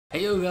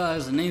Hey yo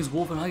guys, my name's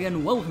Wolfen Heiger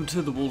and welcome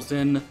to the Wolves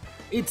Den.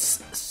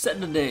 It's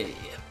Saturday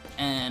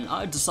and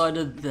I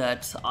decided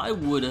that I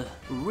would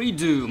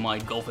redo my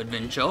golf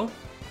adventure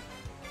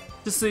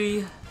to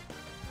see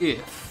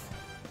if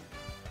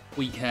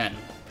we can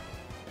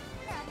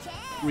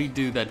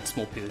redo that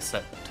small piece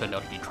that turned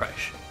out to be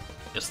trash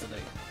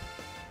yesterday.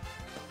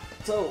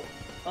 So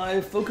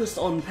I focused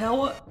on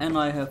power and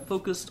I have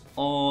focused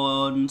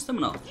on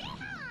stamina.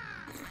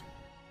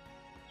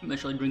 I'm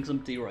actually drinking some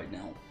tea right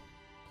now.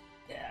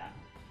 Yeah.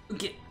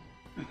 Okay.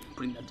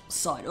 Bring that to the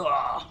side.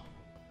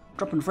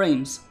 Dropping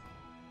frames.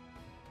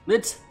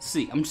 Let's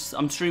see.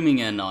 I'm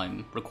streaming and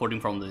I'm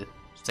recording from the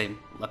same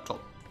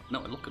laptop.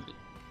 No, look at it.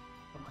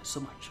 Oh,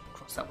 so much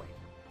across that way.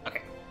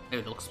 Okay.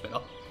 Maybe that looks better.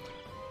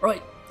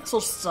 Alright,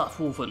 so start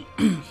Wolfen.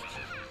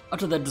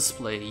 After that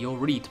display, you're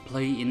ready to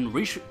play in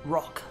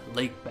Ridgerock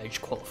Lake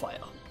Badge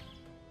Qualifier.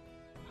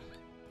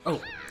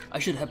 Oh, I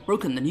should have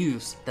broken the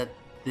news that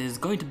there's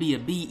going to be a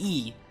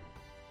BE,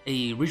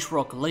 a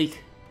Ridgerock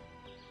Lake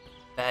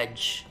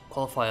Badge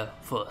Qualifier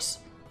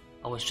first.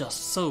 I was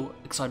just so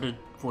excited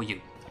for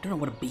you. I don't know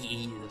what a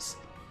BE is.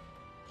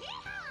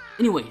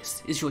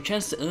 Anyways, it's your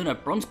chance to earn a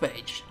bronze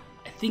badge.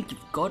 I think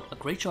you've got a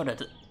great shot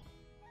at it.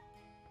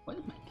 Why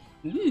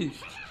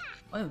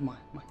is my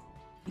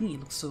thingy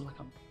looks so like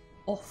I'm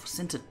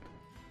off-centered?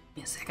 Give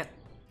me a second.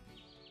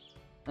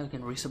 I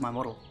can reset my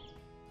model.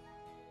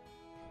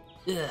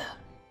 Yeah.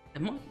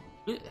 Am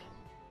I?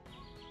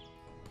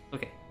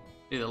 Okay.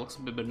 Yeah, that looks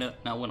a bit better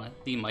now. When I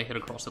lean my head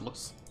across, it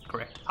looks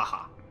correct.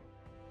 Haha.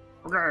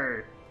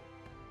 Okay.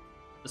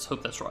 Let's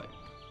hope that's right.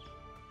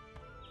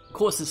 The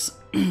course is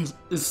the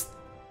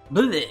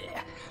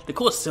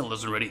course still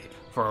isn't ready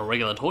for a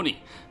regular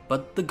tourney,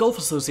 but the Golf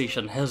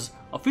Association has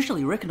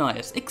officially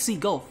recognized XC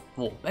Golf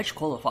for badge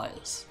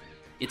qualifiers.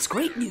 It's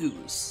great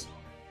news.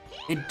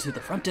 Head to the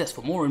front desk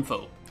for more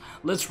info.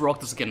 Let's rock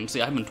this again.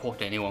 See, I haven't talked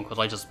to anyone because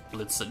I just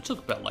blitzed it. It took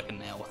about like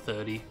an hour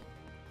 30.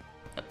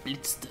 I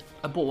blitzed it.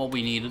 I bought what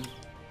we needed.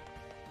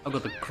 I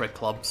got the correct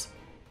clubs.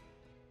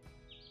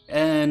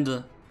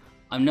 And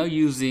I'm now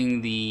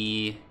using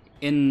the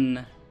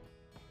N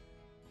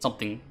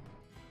something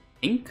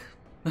ink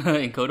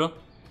encoder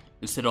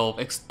instead of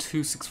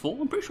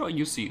X264. I'm pretty sure I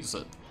used to use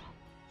it.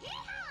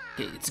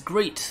 Okay, it's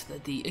great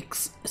that the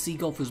XC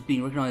Golf is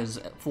being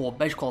recognized for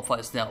badge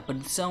qualifiers now, but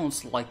it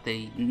sounds like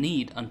they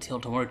need until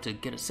tomorrow to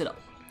get it set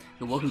up.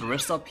 You're welcome to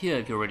rest up here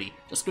if you're ready.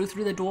 Just go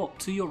through the door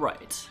to your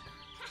right.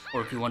 Or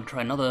if you want to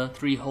try another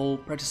 3-hole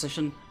practice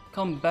session,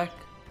 come back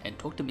and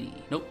talk to me.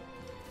 Nope.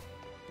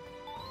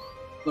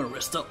 I'm gonna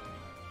rest up.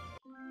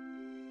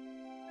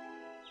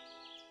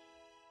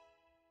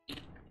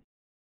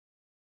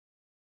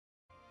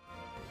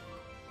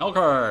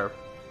 Okay,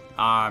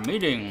 our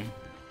meeting.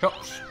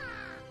 Chops.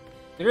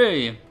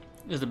 Today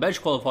is the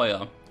badge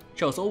qualifier.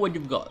 Show us all what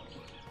you've got.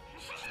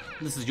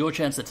 This is your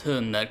chance to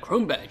turn that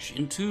chrome badge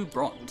into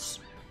bronze.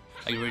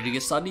 Are you ready to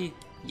get started?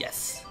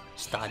 Yes,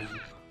 starting.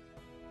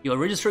 Your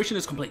registration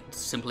is complete.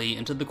 Simply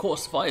enter the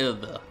course via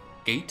the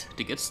gate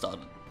to get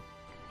started.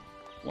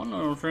 One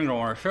other thing I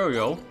want to show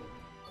you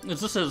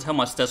is this is how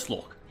my stats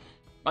look.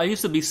 I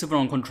used to be 7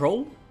 on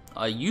control,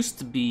 I used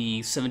to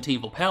be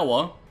 17 for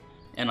power,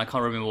 and I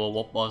can't remember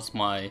what was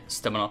my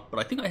stamina, but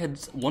I think I had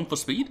 1 for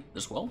speed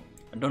as well.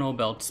 I don't know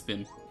about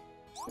spin.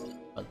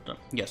 But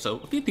yeah, so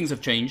a few things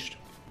have changed.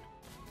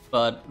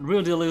 But the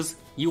real deal is,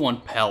 you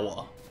want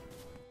power.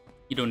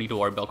 You don't need to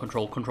worry about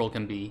control. Control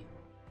can be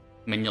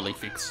manually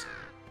fixed.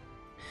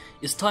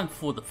 It's time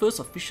for the first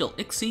official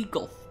XC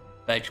Golf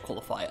badge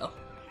qualifier.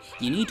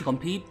 You need to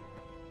complete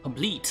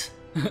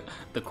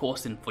the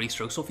course in 40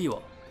 strokes or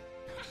fewer.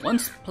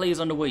 Once play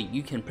is underway,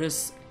 you can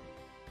press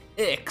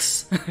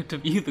X to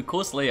view the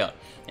course layout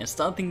and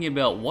start thinking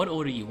about what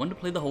order you want to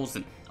play the holes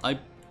in. I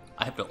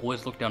have to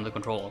always look down at the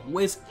controller.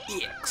 Where's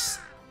X?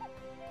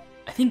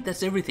 I think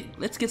that's everything.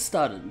 Let's get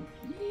started.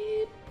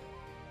 Yep.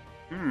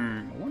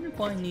 I wonder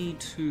if I need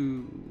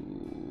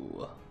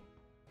to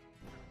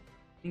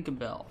think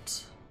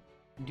about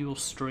dual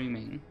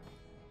streaming.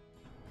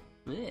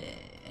 Bleh.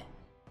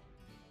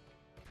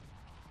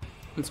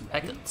 Put some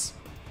packets.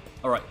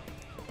 Alright.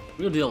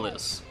 Real deal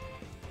is,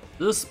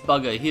 this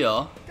bugger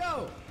here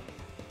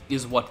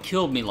is what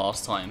killed me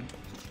last time.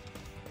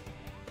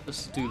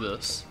 Let's do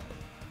this.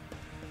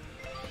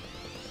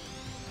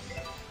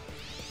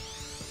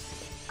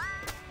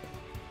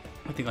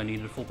 I think I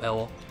needed full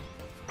power.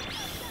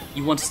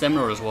 You want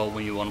stamina as well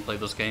when you want to play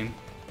this game.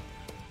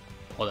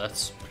 Oh,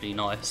 that's pretty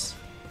nice.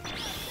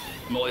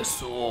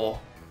 Nice.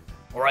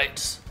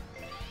 Alright.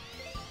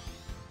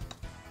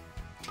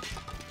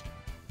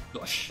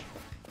 Gosh.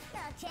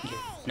 Okay,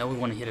 now we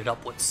want to hit it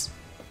upwards.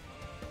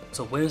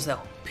 So where's that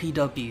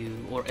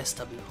PW or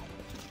SW?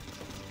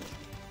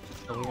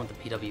 Oh, we want the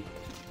PW.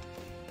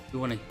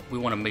 We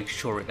want to make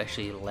sure it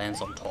actually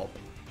lands on top.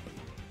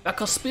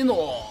 Back a spinner.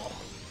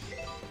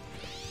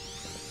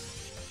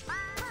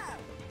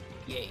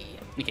 Yay.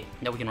 Okay,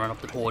 now we can run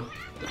up the tornado.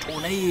 The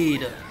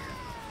tornado.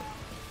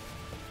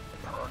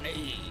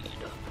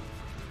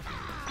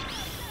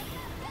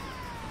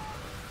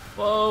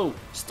 Whoa!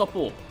 Stop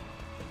all!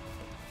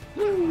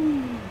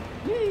 Woo!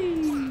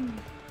 Whee!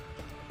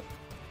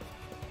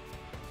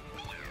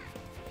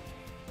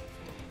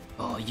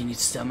 Oh, you need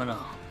stamina.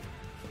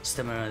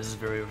 Stamina is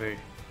very, very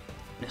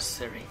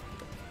necessary.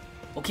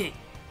 Okay.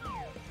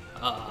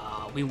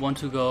 We want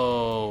to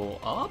go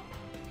up?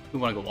 We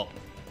want to go up.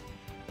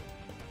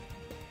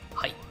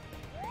 Hi.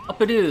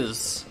 Up it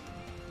is.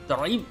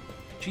 Right.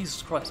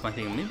 Jesus Christ, my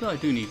thing. Maybe I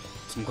do need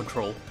some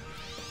control.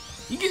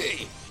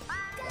 Yay!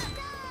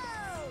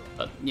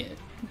 Yeah.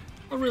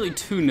 Not really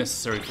too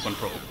necessary for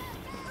control.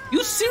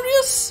 You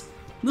serious?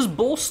 This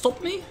ball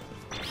stopped me?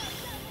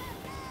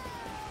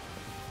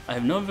 I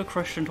have never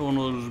crashed into one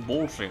of those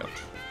balls yet.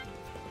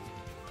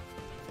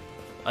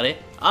 Are they?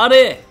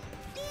 Are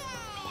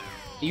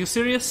you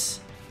serious?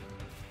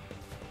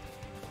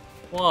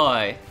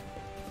 Why?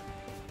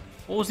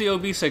 What was the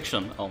OB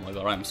section? Oh my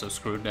god, I'm so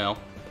screwed now.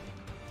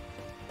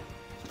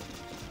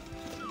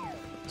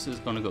 This is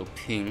gonna go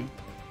ping.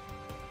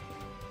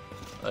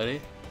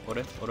 Ready?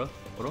 Ore.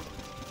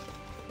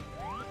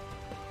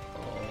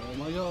 Oh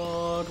my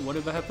god,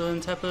 whatever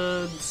happens,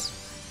 happens.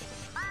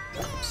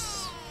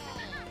 Oops.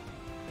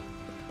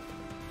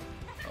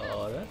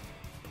 Ore.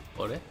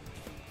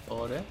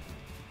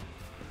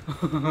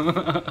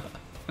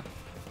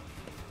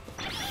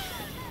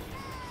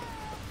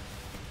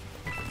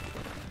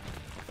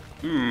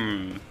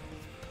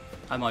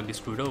 I might be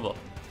screwed over.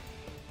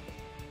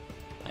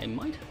 I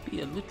might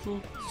be a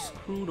little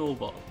screwed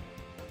over.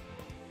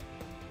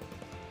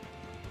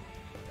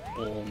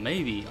 Or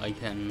maybe I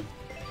can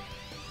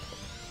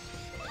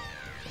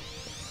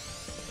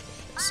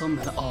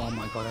somehow. Oh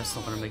my god, that's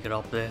not gonna make it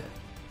up there.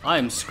 I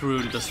am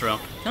screwed this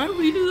round. Can I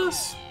redo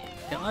this?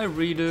 Can I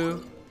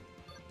redo?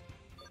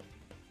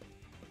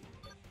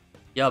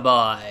 Yeah,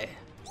 bye.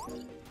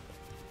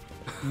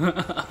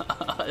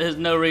 There's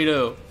no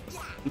redo.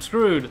 I'm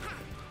screwed.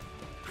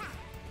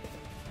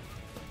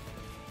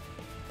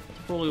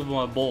 Probably with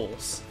my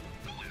balls.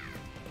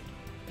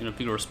 In a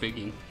figure of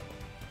speaking.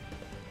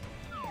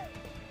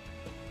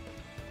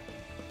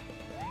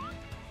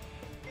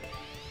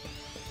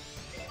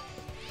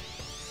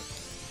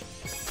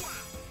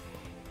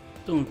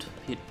 Don't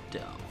hit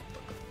down.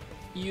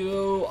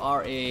 You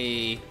are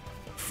a...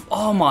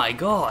 Oh my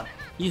god!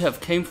 You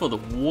have came for the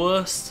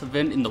worst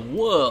event in the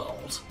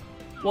world!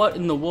 What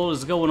in the world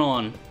is going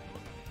on?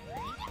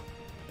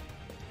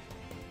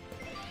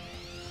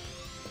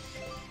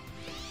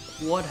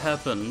 What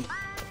happened?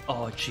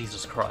 Oh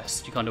Jesus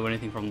Christ, you can't do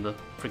anything from the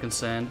freaking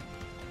sand.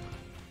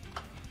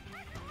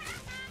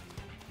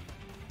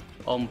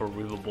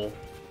 Unbelievable.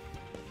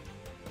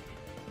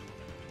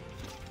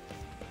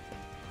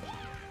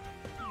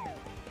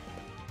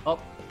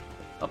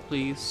 Up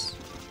please.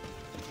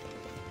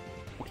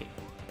 Okay.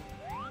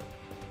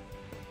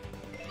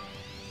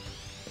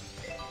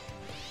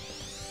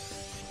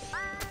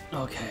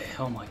 Okay,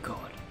 oh my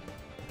god.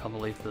 I can't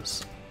believe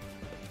this.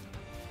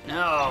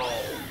 Now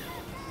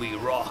we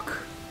rock.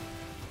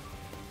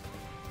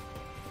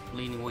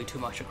 Leaning way too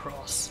much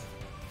across.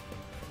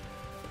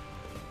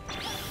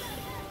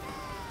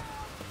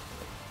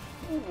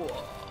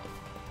 Whoa.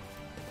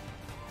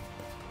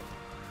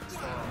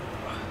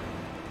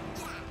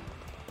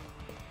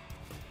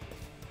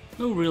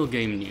 No real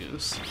game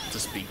news to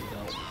speak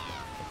about.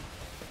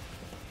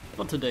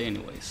 Not today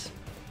anyways.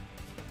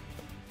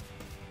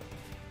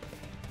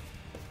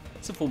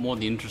 Except for more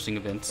the interesting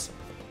events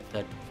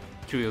that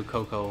Kiryu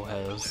Coco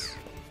has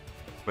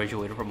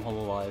graduated from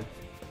Hololive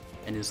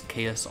and is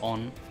KS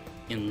on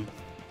in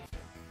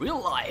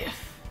real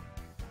life.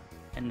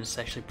 And it's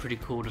actually pretty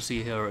cool to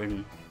see her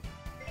in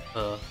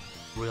her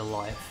real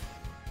life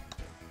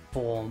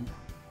form.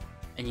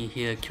 And you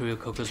hear Kiryu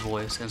Coco's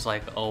voice and it's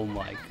like, oh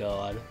my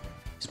god.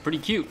 She's pretty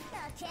cute.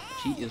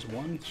 She is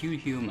one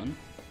cute human.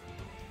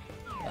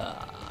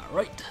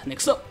 Right,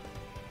 next up.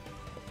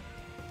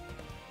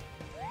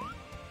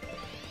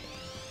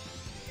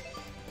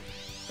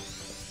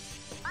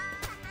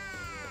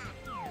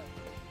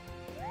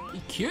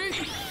 Okay.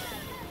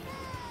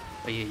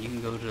 But yeah, you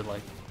can go to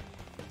like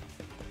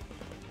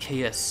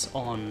KS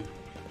on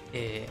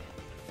air.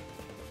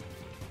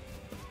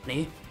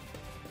 Honey?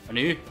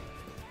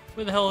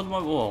 Where the hell is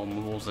my wall? My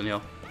wall's in here.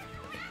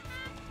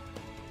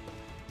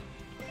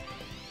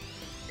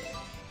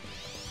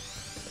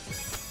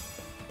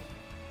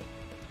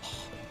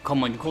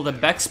 Come on, you call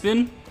that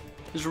backspin?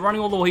 It's running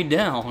all the way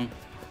down.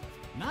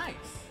 Nice.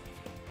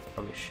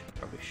 Rubbish.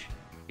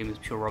 Game is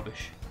pure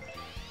rubbish.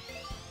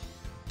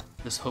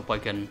 Just hope I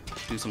can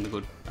do something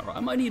good. Alright, I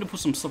might need to put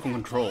some stuff on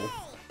control.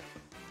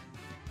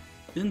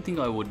 Didn't think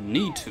I would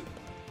need to.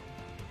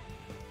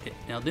 Okay,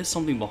 now there's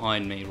something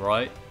behind me,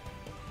 right?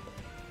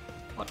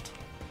 What?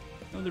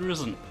 No, there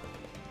isn't.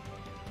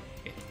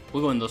 Okay,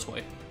 we're going this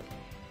way.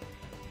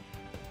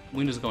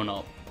 Wind is going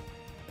up.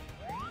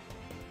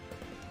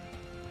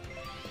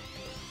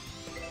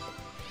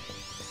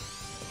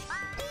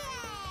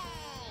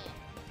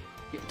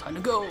 Time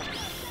to go!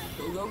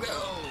 Go!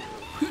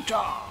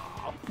 Hoo-cha!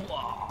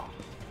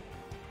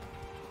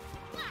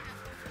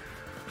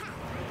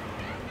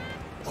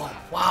 Oh,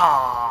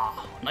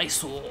 wow!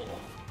 Nice!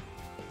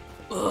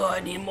 Ugh, I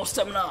need more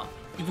stamina.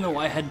 Even though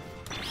I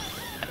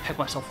packed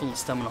myself full of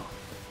stamina.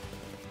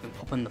 And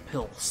pop in the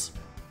pills.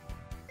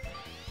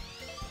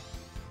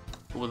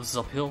 Oh, this is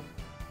uphill.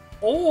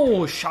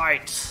 Oh,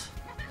 shite.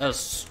 That's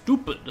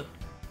stupid.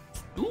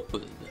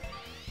 Stupid.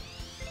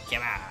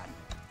 Come on.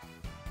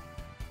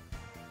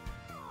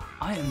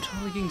 I am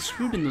totally getting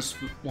screwed in this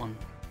one.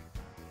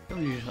 I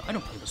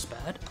don't play this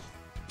bad.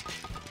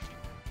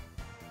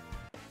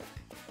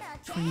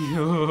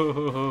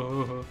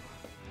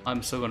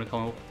 I'm still gonna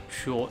come up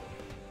short.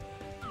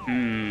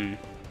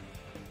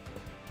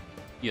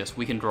 Yes,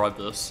 we can drive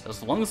this.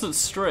 As long as it's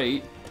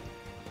straight.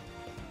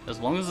 As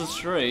long as it's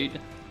straight.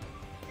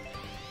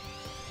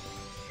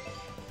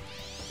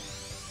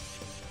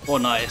 Oh,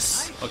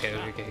 nice.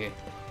 Okay.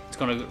 It's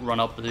gonna run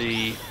up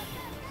the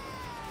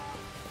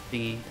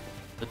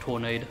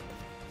tornado.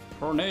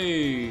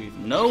 Tornado!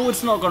 No,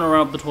 it's not gonna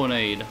run up the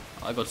tornado.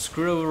 I got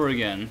screwed over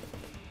again.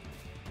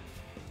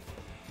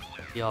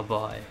 Yeah,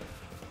 bye.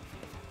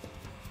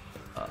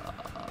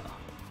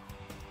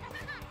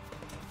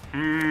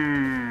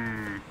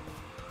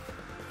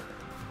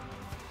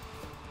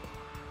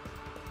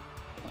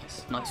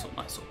 Nice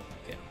one.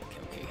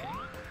 Okay.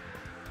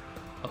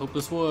 I hope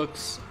this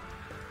works.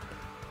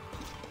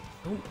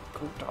 Don't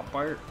go down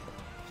by it.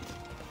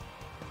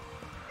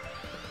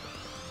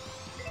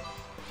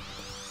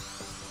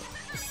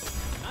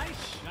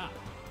 Nice shot.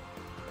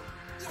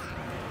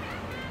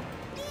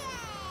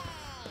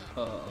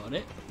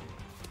 It.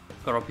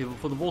 Got up here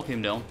before the ball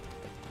came down.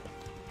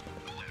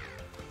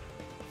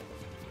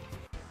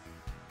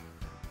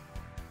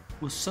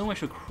 With so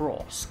much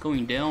across,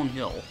 going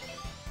downhill,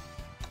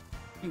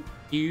 you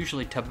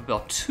usually tap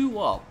about 2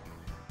 up.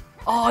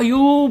 Ah, you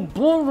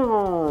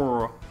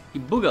booger!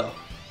 You booger!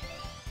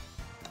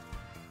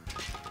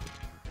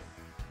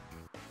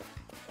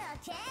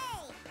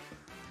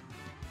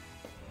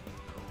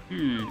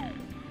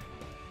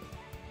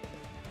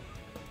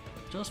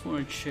 Just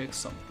want to check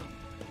something.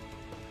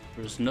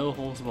 There's no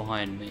holes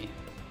behind me.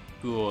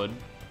 Good.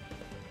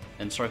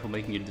 And sorry for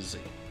making you dizzy.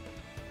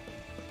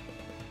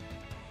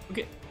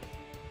 Okay.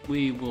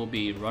 We will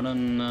be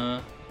running,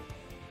 we'll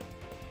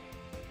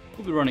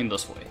be running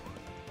this way.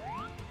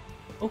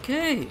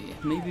 Okay,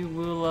 maybe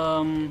we'll,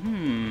 I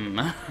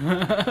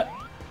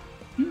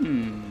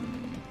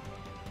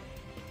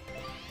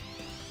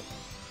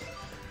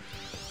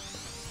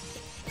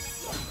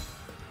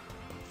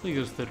think it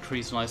goes through the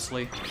trees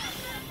nicely.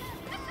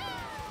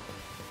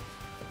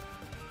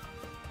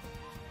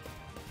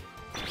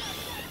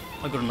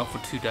 I got enough for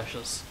 2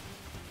 dashes.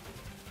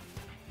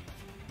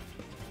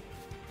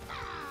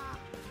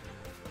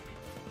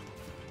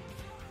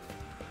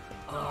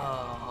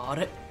 Oh,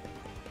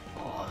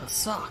 that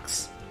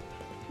sucks.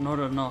 Not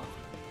enough.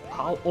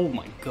 How? Oh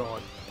my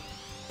god.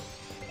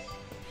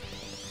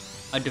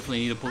 I definitely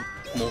need to put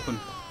Wolfen.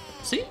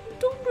 See?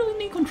 Don't really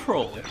need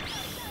control.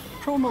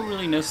 Control not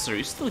really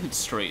necessary. Still hit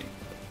straight.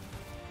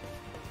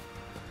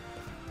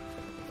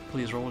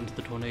 Please roll into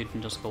the tornado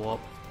and just go up.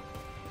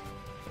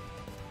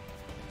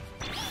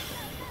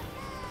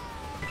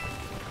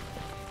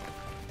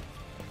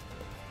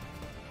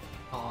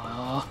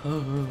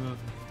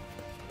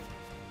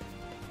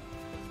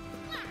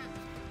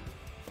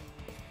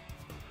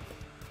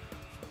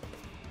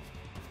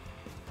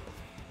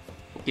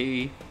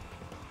 Okay.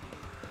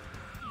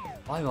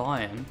 5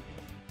 iron.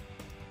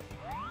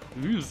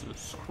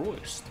 Jesus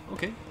Christ.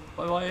 Okay,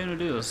 5 iron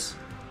it is.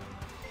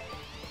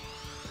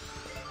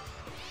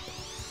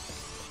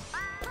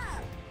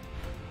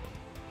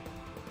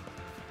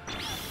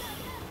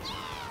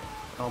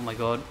 Oh my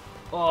god.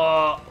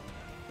 Oh!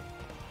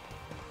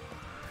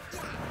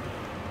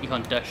 You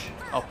can't dash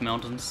up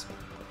mountains.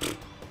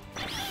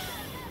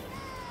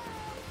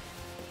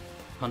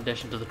 Can't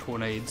dash into the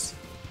tornades.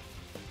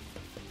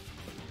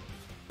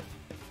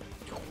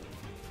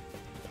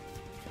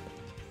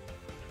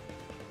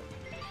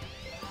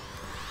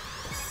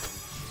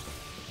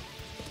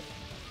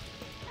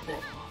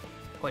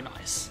 Quite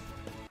nice.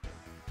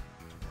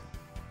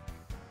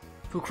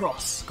 Full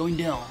cross, going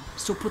down.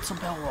 Still put some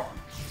power on.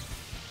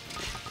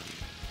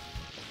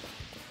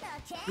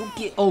 Don't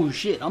get. Oh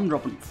shit, I'm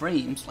dropping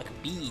frames like a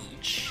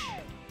beach.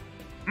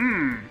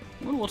 I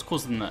wonder what's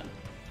causing that.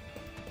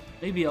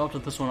 Maybe after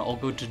this one I'll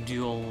go to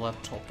dual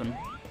laptoping.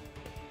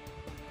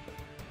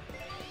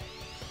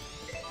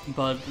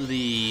 But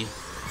the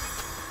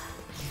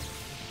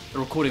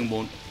recording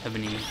won't have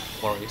any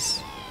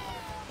worries.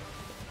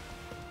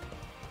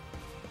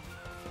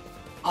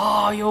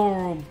 Ah,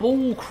 you're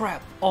bull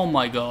crap. Oh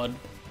my god.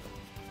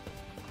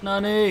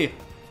 Nani?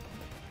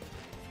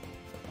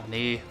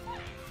 Nani?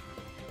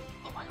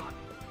 Oh my god.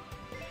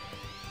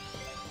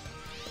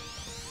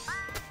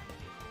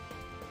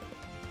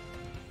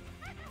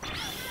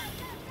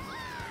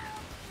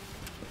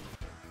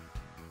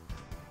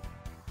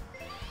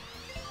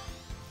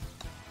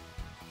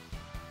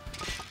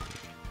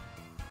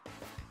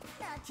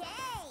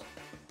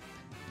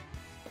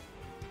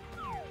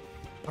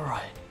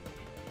 Alright.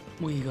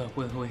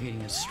 We're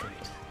hitting it straight.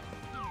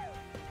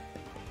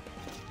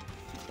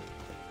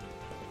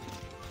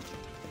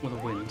 With a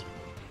wind.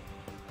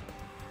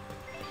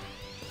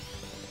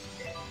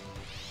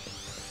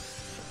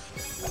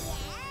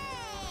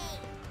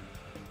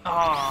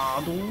 Ah,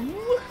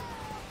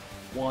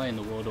 why in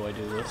the world do I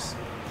do this?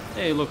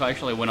 Hey, look, I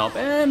actually went up.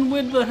 And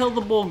where the hell did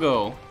the ball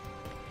go?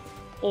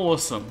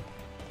 Awesome.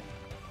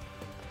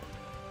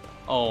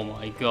 Oh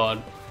my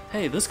god.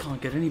 Hey, this can't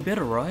get any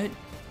better, right?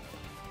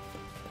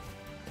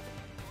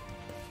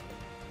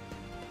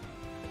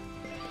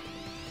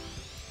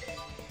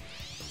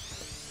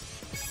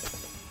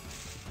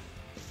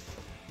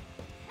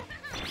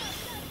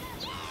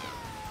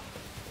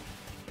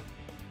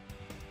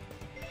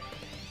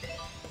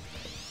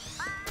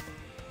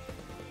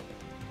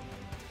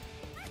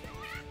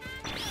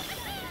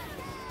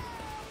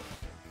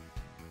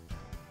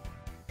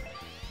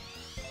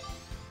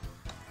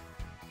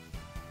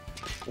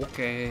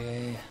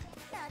 Okay.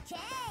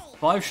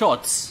 5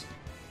 shots.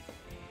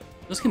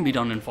 This can be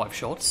done in 5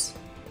 shots.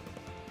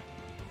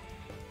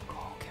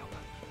 Oh, okay.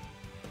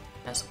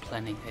 That's some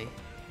planning, hey.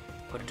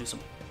 Gotta do some.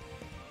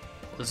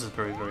 This is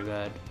very, very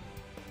bad.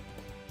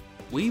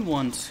 We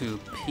want to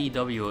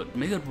PW it,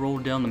 make it roll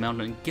down the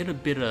mountain, and get a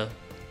better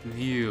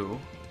view.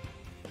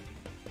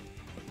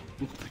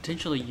 We could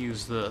potentially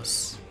use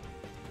this.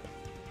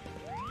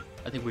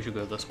 I think we should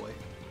go this way.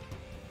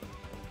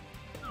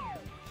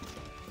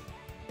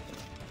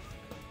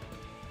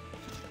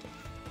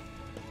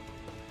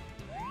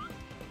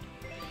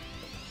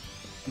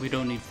 We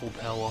don't need full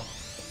power.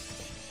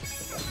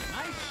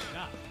 Nice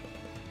shot.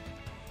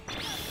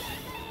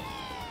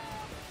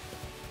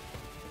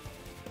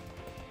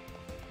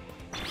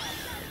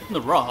 In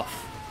the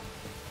rough.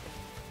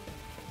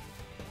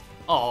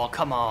 Oh,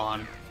 come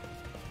on.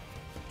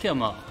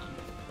 Come on.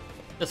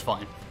 That's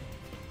fine.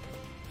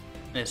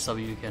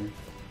 SW can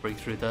break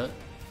through that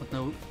with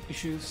no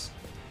issues.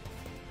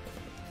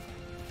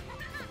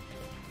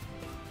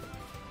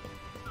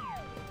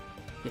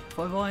 Get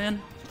 5 iron.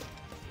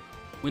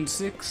 Win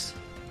 6.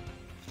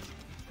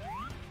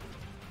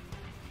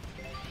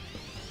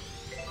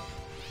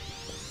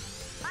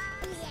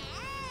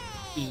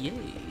 Yay!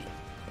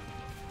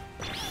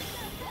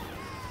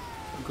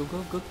 Go,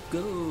 go, go,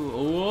 go!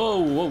 Whoa,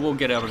 whoa, whoa,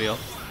 get out of here.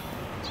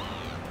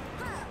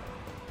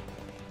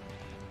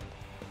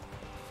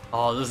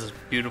 Oh, this is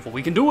beautiful.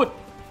 We can do it!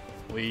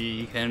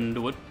 We can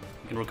do it.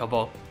 We can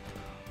recover.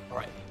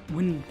 Alright,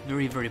 win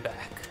very, very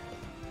back.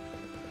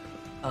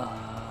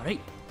 Right.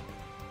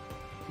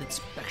 Let's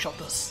backshot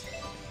this.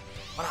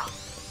 Voila.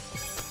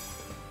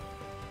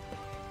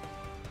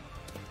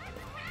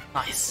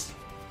 Nice.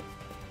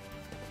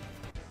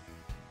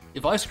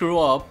 If I screw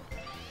up,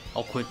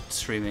 I'll quit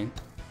streaming.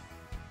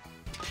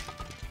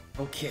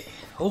 Okay,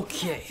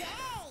 okay.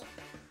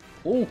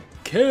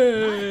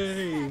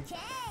 Okay!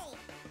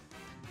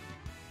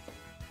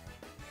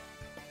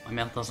 My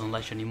mouth doesn't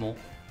latch anymore.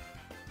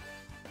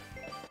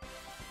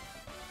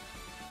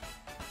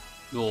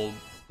 Your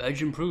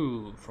badge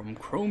improved from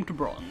chrome to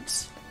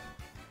bronze.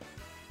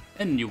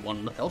 And you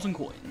won 1,000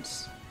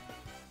 coins.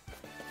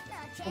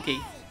 Okay.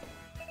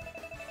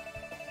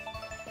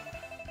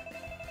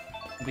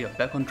 We are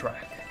back on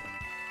track.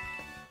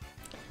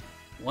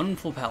 1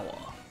 full power.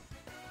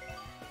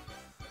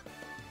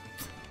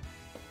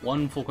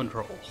 1 full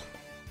control.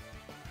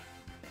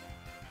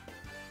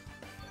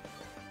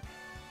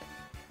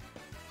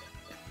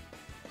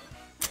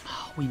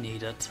 We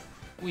need it.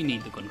 We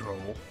need the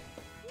control.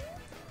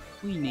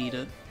 We need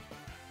it.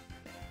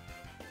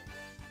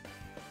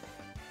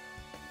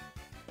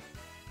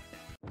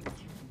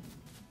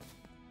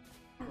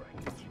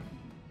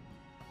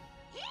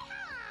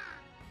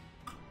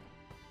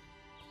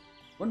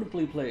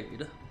 Wonderfully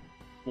played,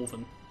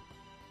 Wolfen.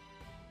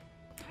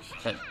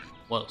 That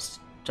was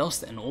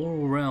just an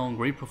all-round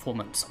great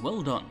performance.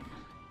 Well done.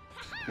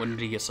 When did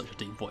he get such a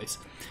deep voice?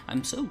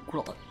 I'm so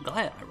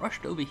glad I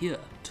rushed over here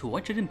to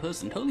watch it in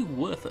person. Totally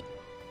worth it.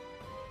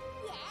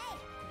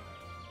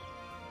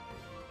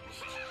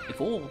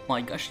 If all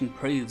my gushing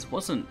praise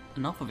wasn't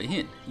enough of a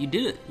hint, you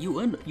did it. You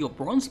earned your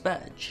bronze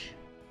badge.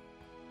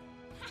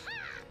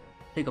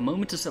 Take a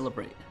moment to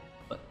celebrate,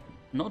 but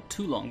not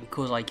too long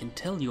because I can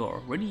tell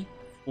you're ready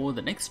for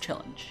the next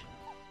challenge.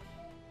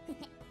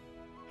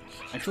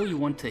 I'm sure you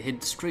want to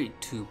head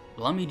straight to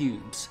Blummy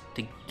Dunes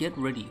to get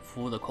ready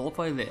for the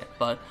qualifier there,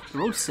 but the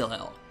road's still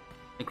out.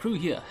 The crew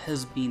here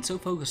has been so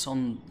focused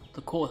on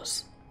the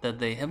course that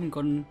they haven't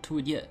gotten to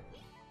it yet.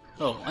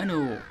 Oh, I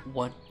know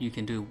what you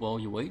can do while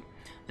you wait.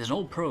 There's an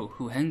old pro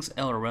who hangs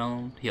out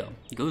around here.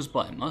 He goes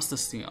by Master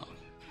Stinger.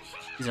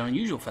 He's an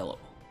unusual fellow,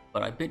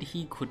 but I bet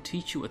he could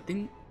teach you a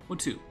thing or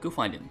two. Go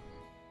find him.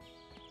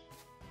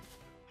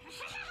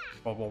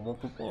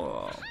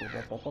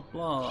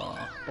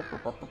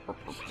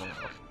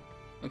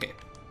 Okay.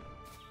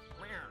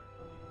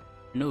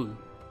 No,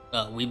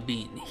 we've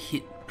been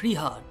hit pretty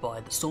hard by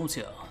the storms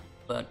here,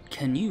 but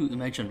can you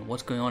imagine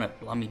what's going on at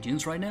Blummy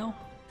Dunes right now?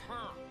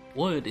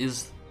 Word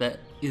is that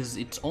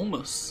it's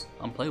almost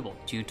unplayable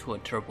due to a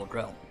terrible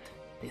drought.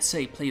 They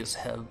say players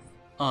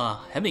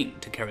are having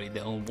to carry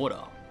their own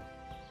water.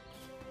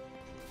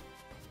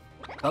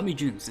 Blummy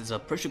Dunes is a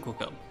pressure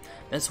cooker.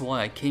 That's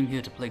why I came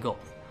here to play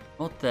golf.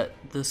 Not that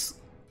this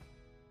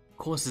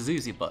course is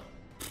easy, but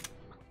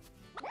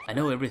I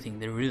know everything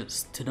there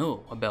is to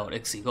know about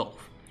XC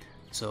Golf.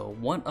 So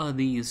what are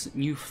these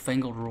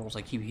newfangled rules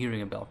I keep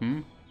hearing about,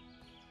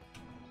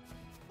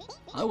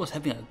 I was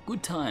having a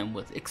good time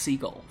with XC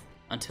Golf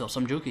until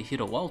some joker hit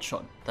a wild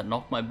shot that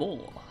knocked my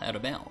ball out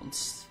of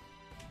bounds.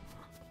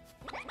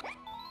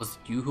 Was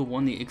it you who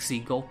won the XC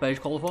Golf badge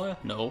qualifier?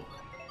 No.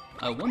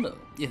 I wonder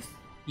if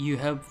you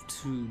have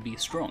to be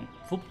strong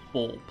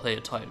football player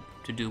type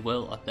to do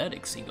well at that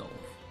XC Golf.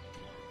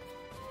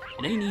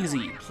 It ain't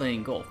easy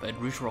playing golf at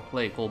Ridgerock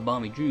Lake or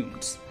Balmy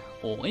Dunes,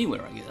 or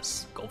anywhere I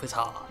guess. Golf is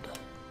hard.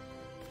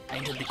 I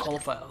entered the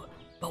qualifier,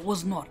 but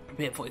was not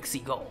prepared for XC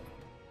Golf.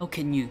 How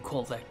can you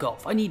call that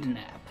golf? I need a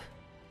nap.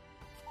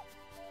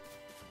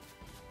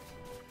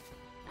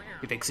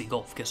 If XC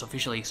Golf gets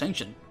officially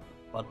sanctioned,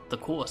 but the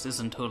course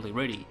isn't totally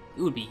ready,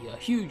 it would be a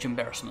huge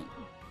embarrassment.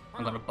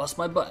 I'm gonna bust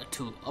my butt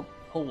to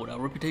uphold our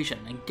reputation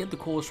and get the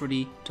course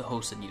ready to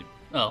host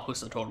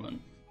a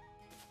tournament.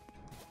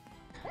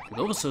 The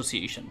Golf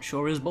Association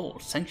sure is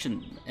bold.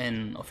 Sanctioned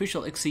an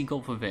official XC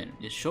Golf event.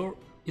 It sure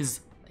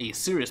is a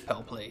serious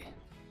power play.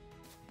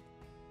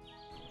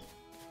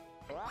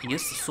 I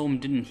guess the storm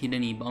didn't hit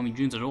any balmy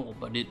dunes at all,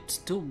 but it's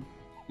still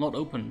not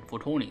open for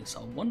tourneys.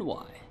 I wonder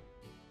why.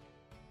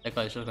 That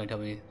guy's just gonna tell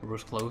me the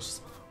road's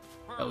closed.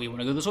 Oh, you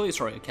wanna go this way?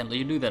 Sorry, I can't let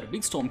you do that. A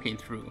big storm came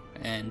through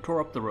and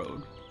tore up the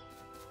road.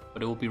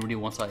 But it will be ready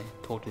once I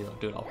talk to the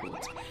dude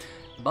afterwards.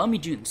 Balmy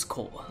Dunes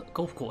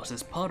golf course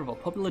is part of a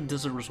popular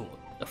desert resort.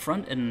 The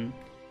front and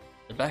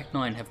the back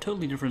nine have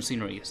totally different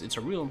sceneries. It's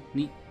a real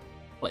neat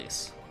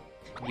place.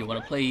 If you want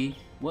to play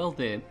well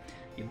there,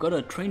 you've got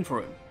to train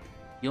for it.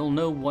 You'll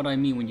know what I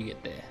mean when you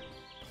get there.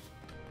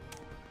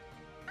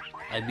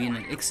 I've been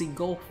an XC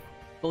Golf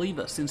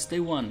believer since day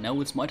one. Now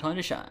it's my time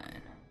to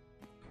shine.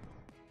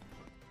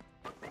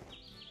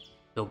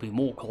 There'll be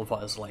more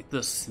qualifiers like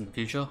this in the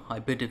future. I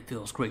bet it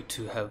feels great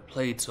to have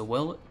played so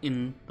well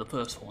in the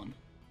first one.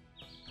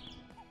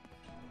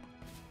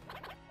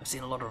 I've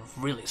seen a lot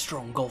of really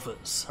strong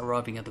golfers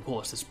arriving at the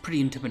course. It's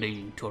pretty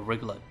intimidating to a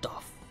regular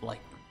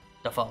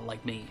duffer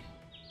like me.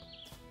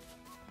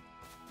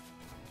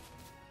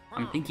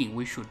 I'm thinking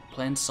we should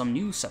plant some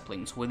new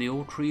saplings where the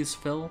old trees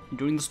fell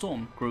during the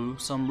storm, grow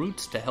some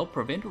roots to help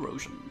prevent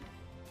erosion.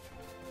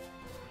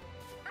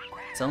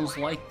 Sounds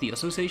like the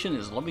association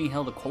is loving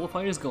how the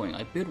qualifier is going.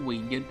 I bet we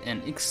get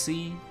an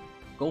XC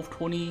Golf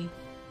 20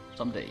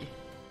 someday.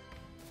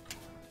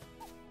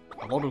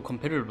 A lot of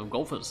competitive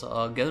golfers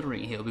are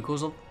gathering here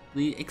because of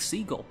the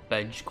XC Golf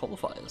badge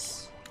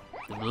qualifiers.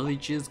 The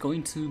village is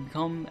going to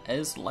become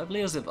as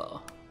lively as ever.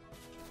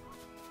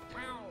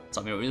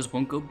 Some areas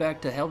won't go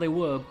back to how they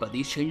were, but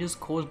these changes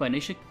caused by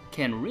nature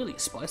can really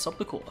spice up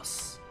the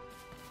course.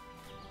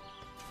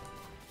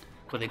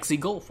 With XC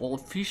Golf all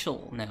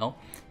official now,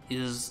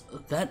 is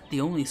that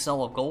the only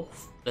style of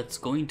golf that's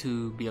going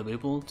to be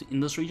available in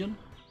this region?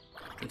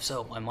 If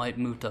so, I might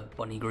move to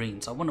Bunny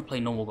Greens. I want to play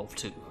normal golf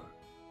too.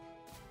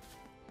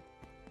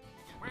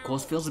 The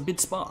course feels a bit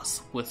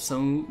sparse, with so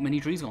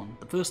many trees on.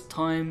 The first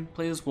time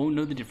players won't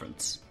know the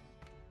difference.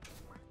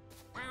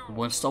 We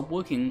won't stop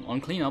working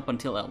on cleanup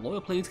until our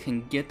loyal players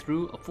can get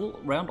through a full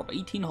round of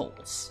 18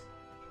 holes.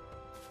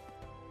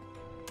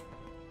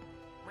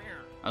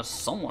 As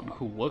someone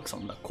who works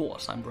on the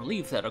course, I'm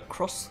relieved that a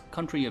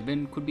cross-country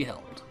event could be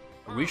held.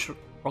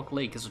 Ridgerock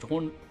Lake is a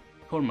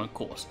tournament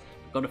course.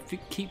 We've got to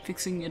keep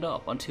fixing it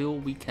up until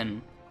we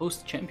can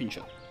host the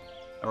championship.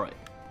 Alright.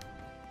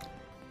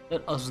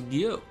 Let us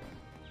go.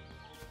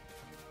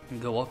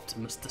 And go up to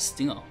Mr.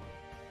 Stinger.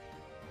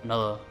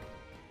 Another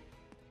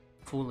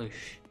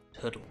foolish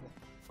turtle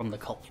from the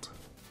cult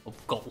of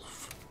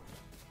golf.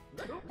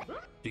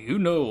 Do you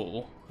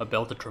know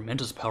about the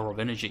tremendous power of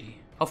energy?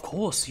 Of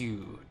course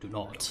you do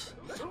not,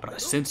 but I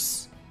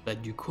sense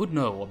that you could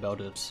know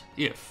about it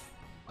if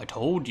I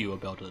told you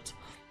about it.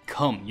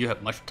 Come, you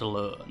have much to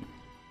learn.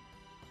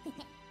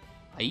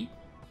 I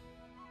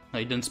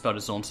didn't spout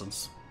his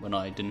nonsense when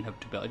I didn't have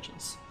 2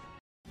 badges.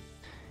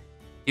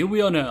 Here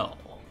we are now.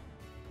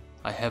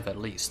 I have at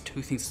least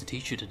 2 things to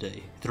teach you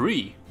today.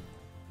 3,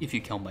 if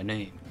you count my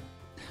name.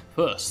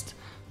 First,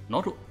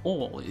 not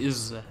all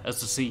is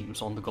as it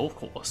seems on the golf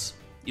course.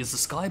 Is the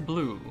sky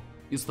blue?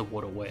 Is the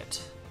water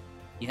wet?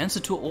 The answer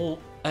to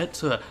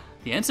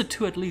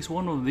at least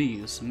one of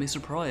these may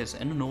surprise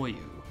and annoy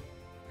you.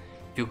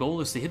 If your goal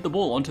is to hit the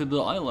ball onto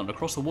the island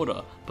across the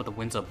water, but the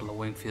winds are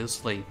blowing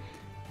fiercely,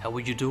 how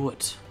would you do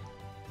it?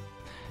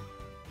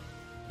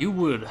 You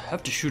would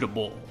have to shoot a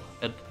ball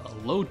at a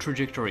low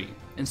trajectory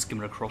and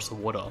skim it across the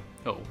water.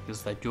 Oh,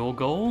 is that your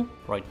goal?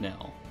 Right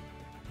now.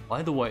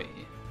 By the way,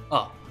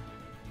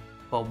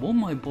 but won't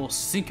my ball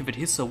sink if it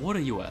hits the water,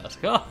 you ask?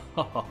 Ha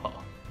ha ha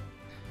ha.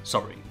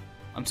 Sorry,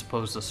 I'm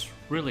supposed this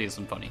really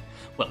isn't funny.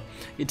 Well,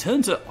 it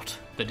turns out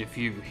that if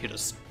you hit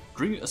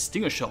a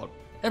stinger shot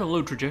at a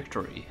low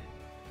trajectory,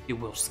 it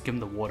will skim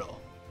the water.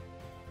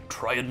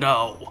 Try it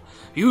now.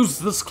 Use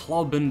this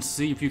club and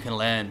see if you can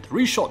land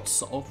 3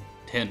 of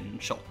 10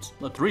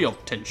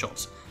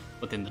 shots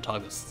within the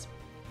targets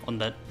on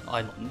that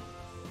island.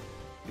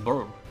 You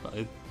borrowed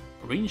a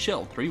green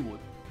shell, 3 wood.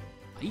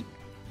 8?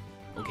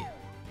 Okay.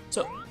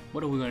 So,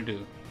 What are we gonna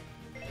do?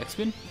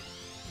 X-spin?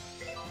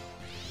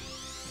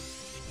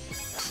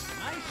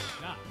 Nice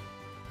shot.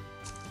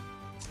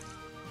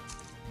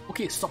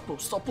 Okay, stop.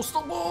 Stop.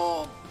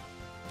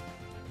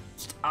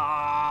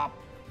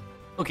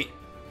 Okay,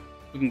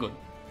 looking good.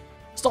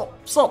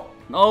 Stop.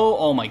 No,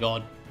 oh my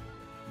god.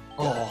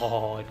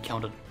 Oh, it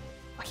counted.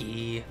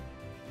 Okay.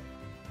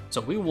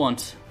 So we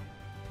want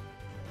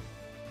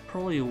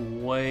probably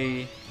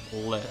way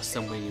less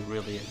than we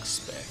really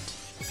expect.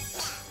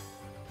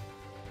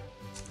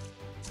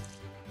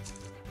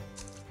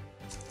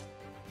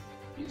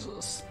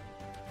 Jesus.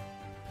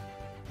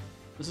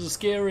 This is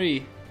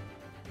scary.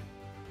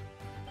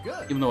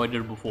 Good. Even though I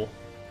did it before,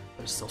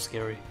 but it's still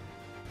scary.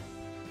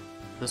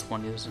 This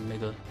one is a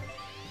mega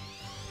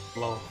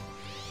low.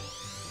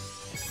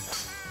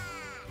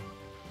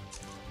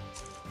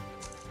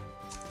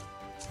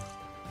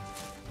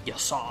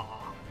 Yes, sir.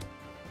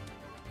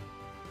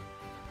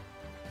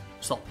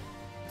 Stop.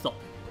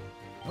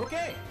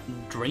 Okay.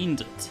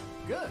 Drained it.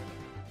 Good.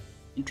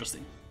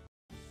 Interesting.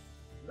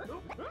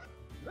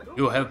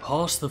 You have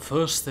passed the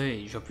first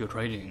stage of your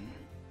training.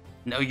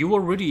 Now you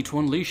are ready to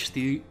unleash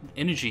the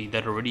energy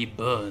that already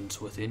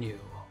burns within you.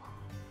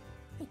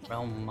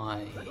 Around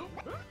my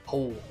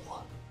hole.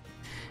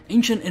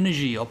 Ancient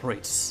energy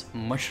operates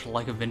much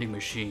like a vending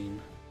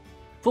machine,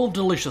 full of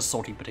delicious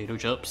salty potato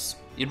chips.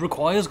 It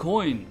requires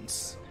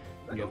coins.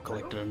 When you have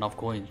collected enough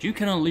coins, you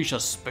can unleash a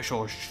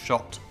special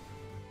shot.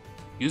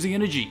 Using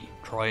energy,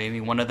 try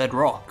aiming one at that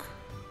rock.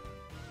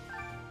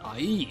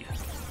 Aye.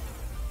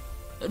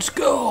 Let's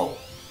go!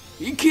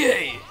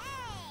 EK!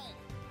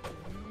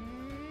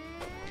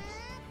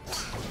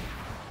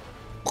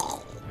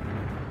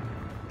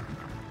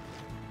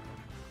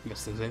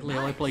 That's exactly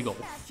how I play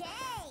golf.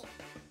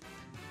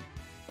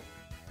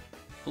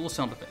 Full of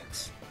sound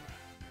effects.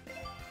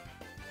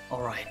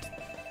 Alright.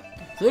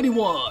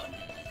 31!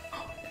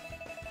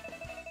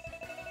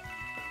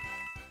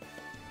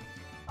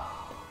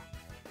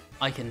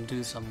 I can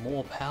do some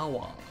more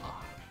power.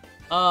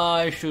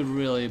 I should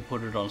really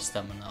put it on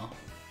stamina.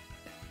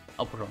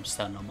 I'll put it on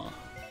stamina.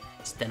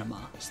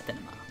 Stamina.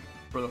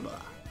 Because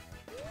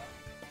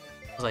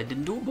I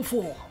didn't do it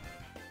before.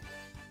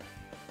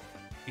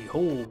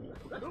 Behold.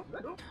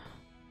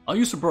 Are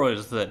you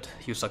surprised that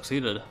you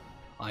succeeded?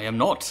 I am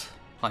not.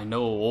 I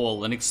know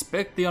all and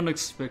expect the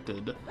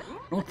unexpected.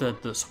 Not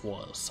that this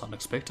was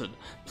unexpected.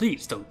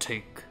 Please don't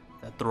take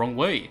that the wrong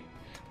way.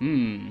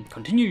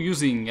 Continue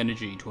using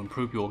energy to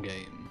improve your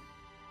game.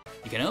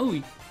 You can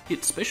only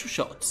hit special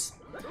shots.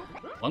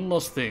 One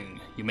last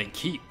thing, you may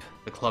keep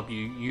the club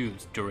you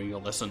used during your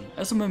lesson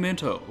as a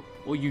memento,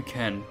 or you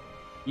can,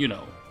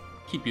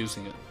 keep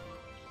using it.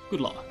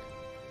 Good luck.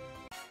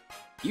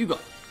 You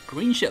got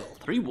green shell,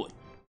 3 wood.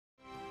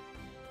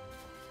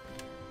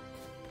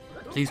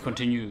 Please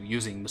continue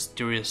using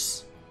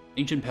mysterious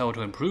ancient power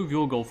to improve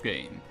your golf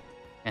game,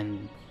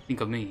 and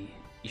think of me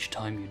each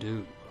time you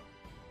do.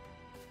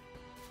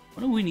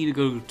 Why don't we need to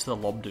go to the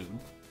lob dude?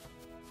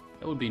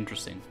 That would be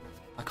interesting.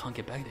 I can't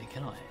get back there,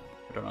 can I?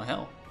 I don't know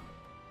how.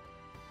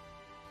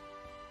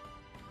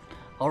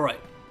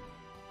 Alright.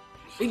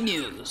 Big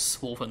news,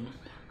 Wolfen.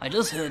 I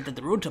just heard that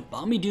the road to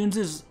Balmy Dunes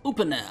is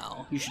open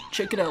now. You should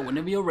check it out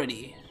whenever you're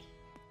ready.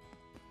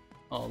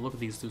 Oh, look at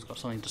these dudes got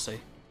something to say.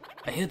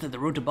 I heard that the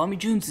road to Balmy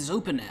Dunes is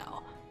open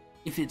now.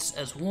 If it's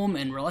as warm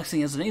and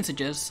relaxing as the name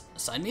suggests,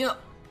 sign me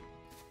up.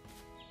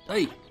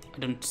 Hey, I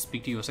didn't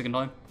speak to you a second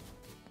time.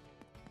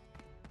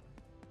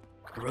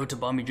 The road to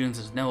Balmy Dunes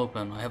is now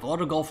open. I have a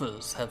lot of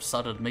golfers have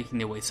started making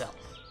their way south.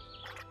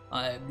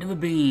 I've never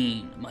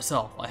been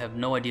myself. I have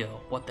no idea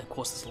what that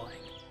course is like.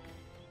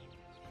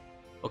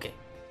 Okay.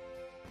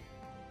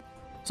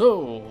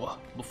 So,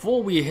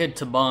 before we head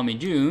to Balmy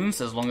Dunes,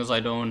 as long as I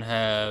don't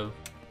have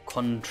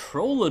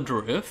controller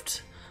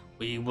drift,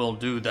 we will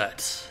do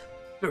that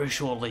very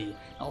shortly.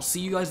 I'll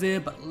see you guys there,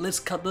 but let's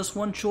cut this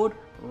one short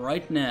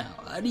right now.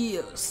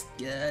 Adios,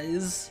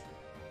 guys.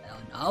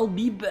 And I'll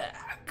be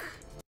back.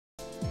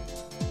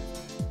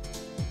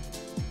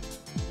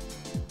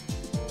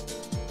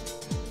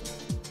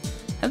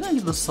 How can I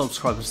get the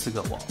subscribers to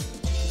go up?